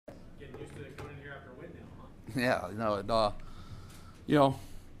Yeah, you know,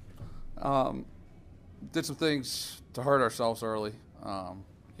 um, did some things to hurt ourselves early,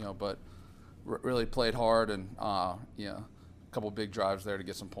 but really played hard and, a couple big drives there to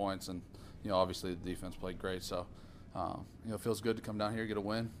get some points. And, obviously the defense played great. So, it feels good to come down here, get a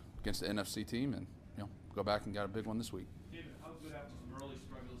win against the NFC team and, go back and got a big one this week. David, how good after some early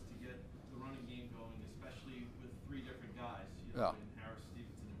struggles to get the running game going, especially with three different guys, Yeah. in Harris,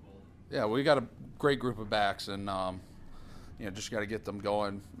 Stevenson, and Bolden? Yeah, we got a great group of backs and, just got to get them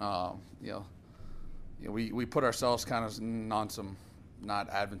going. We put ourselves kind of on some not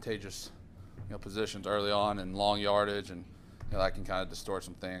advantageous, positions early on and long yardage, and that can kind of distort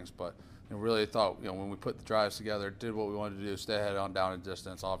some things. But really thought, when we put the drives together, did what we wanted to do, stay ahead on down and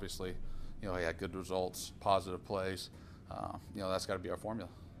distance. Obviously, he had good results, positive plays. That's got to be our formula.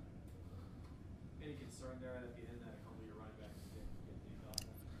 Any concern there at the end that a couple of your running backs get dinged up?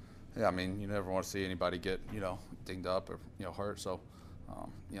 Yeah, I mean, you never want to see anybody get, dinged up or, hurt. So,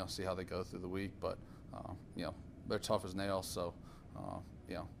 see how they go through the week. But, they're tough as nails. So,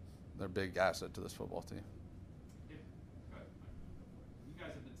 they're a big asset to this football team. You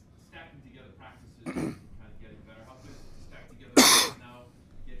guys have been stacking together practices, kind of getting better. How good is it to stack together now,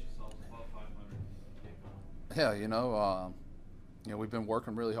 get yourselves above 500 and get going? Yeah, we've been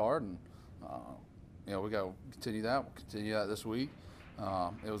working really hard, and we got to continue that. We'll continue that this week.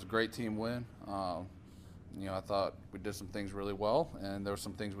 It was a great team win. I thought we did some things really well, and there were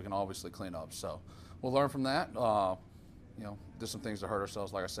some things we can obviously clean up. So we'll learn from that. Did some things to hurt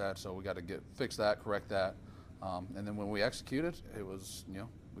ourselves, like I said. So we got to fix that, correct that, and then when we executed, it was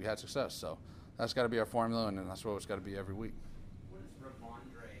we had success. So that's got to be our formula, and that's what it's got to be every week. What does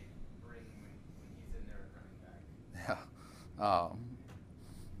Ramondre bring when he's in there at running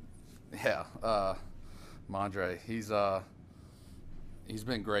back? Mondre, he's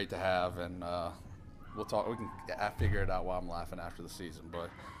been great to have, and we'll talk. We can figure it out while I'm laughing after the season,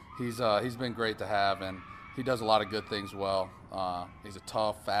 but he's been great to have, and he does a lot of good things well. He's a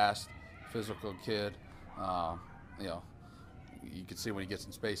tough, fast, physical kid. You can see when he gets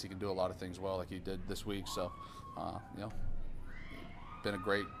in space, he can do a lot of things well, like he did this week. So, been a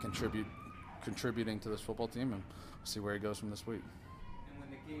great contributing to this football team, and see where he goes from this week. And when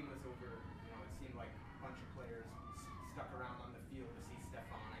the game was over, it seemed like a bunch of players stuck around on the field to see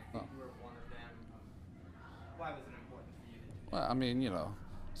Stefan. I think you were one of them. Why was it important for you to do that? Well, I mean,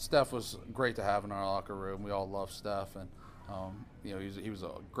 Steph was great to have in our locker room. We all love Steph, and he was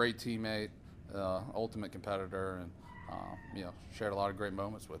a great teammate, ultimate competitor, and shared a lot of great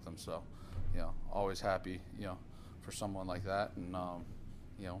moments with him. So, always happy, for someone like that, and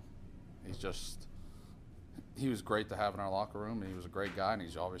he was great to have in our locker room, and he was a great guy, and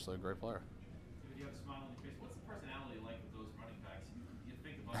he's obviously a great player. You have a smile on your face. What's the personality like of those running backs? You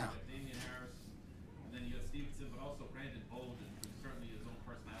think about it, like Damian Harris, and then you have Stevenson, but also Brandon Bolden, who certainly his own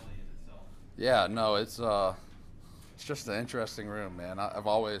personality in itself. Yeah, no, it's just an interesting room, man. I've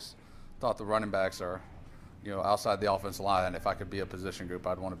always thought the running backs are, outside the offensive line, and if I could be a position group,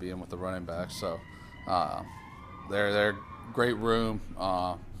 I'd want to be in with the running backs. So, they're great room,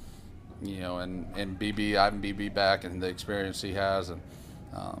 and BB, Ivan BB back, and the experience he has, and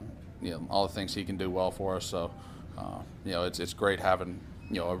all the things he can do well for us. So, it's great having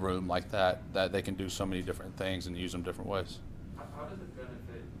a room like that they can do so many different things and use them different ways. How does it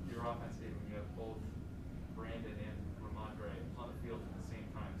benefit your offense when you have both Brandon and Ramondre on the field at the same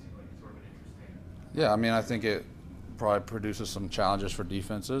time? It seems like it's sort of an interesting. Yeah, I mean, I think it probably produces some challenges for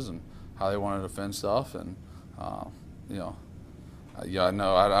defenses and how they want to defend stuff, and I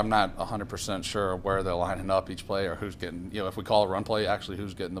know I'm not 100% sure where they're lining up each play or who's getting, if we call a run play, actually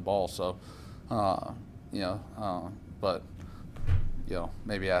who's getting the ball. So, but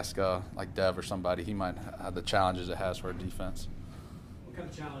maybe ask like Dev or somebody. He might have the challenges it has for a defense. What kind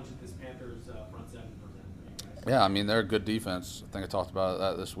of challenge did this Panthers front seven present for you guys? Yeah, I mean, they're a good defense. I think I talked about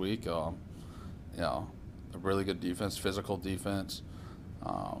that this week. A really good defense, physical defense.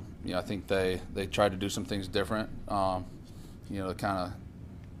 I think they tried to do some things different, to kind of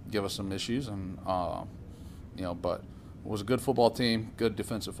give us some issues. And, but it was a good football team, good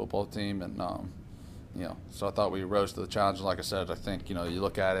defensive football team. And, so I thought we rose to the challenge. Like I said, I think, you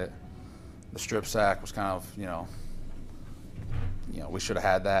look at it, the strip sack was kind of, we should have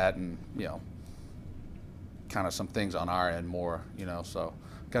had that, and, kind of some things on our end more, so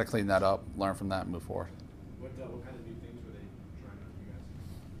got to clean that up, learn from that, and move forward. What kind of new things were they trying out for you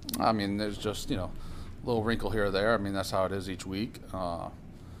guys? I mean, there's just, a little wrinkle here or there. I mean, that's how it is each week. So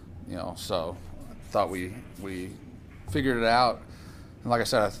I thought we figured it out. And like I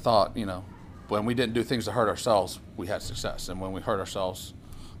said, I thought, when we didn't do things to hurt ourselves, we had success. And when we hurt ourselves,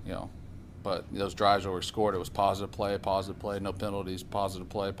 but those drives where we scored, it was positive play, no penalties, positive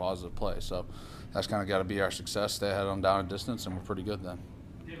play. So that's kind of got to be our success. Stay ahead on down and distance, and we're pretty good then.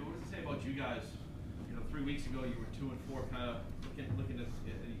 David, what does it say about you guys? 3 weeks ago you were 2-4, kind of looking at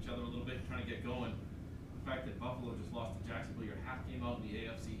each other a little bit, trying to get going. The fact that Buffalo just lost to Jacksonville, you're half game out in the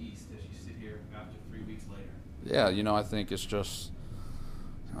AFC East as you sit here after 3 weeks later. Yeah, I think it's just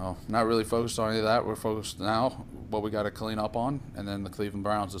not really focused on any of that. We're focused now what we got to clean up on, and then the Cleveland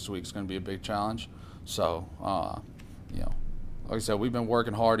Browns this week is going to be a big challenge. So, like I said, we've been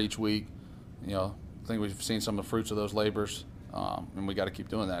working hard each week. I think we've seen some of the fruits of those labors, and we got to keep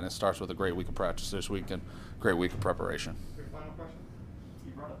doing that. And it starts with a great week of practice this week and a great week of preparation. Your final question?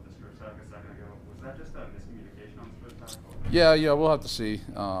 You brought up the strip sack a second ago. Was that just a miscommunication on the strip sack? Yeah, we'll have to see.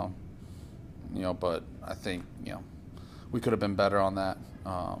 But I think we could have been better on that.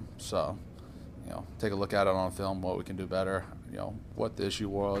 So, take a look at it on film, what we can do better, what the issue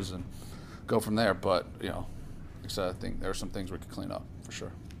was, and go from there. But like I said, I think there are some things we could clean up for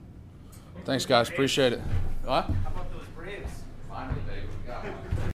sure. Thanks, guys. Appreciate it. What? How about those Braves? Finally, baby. We got one.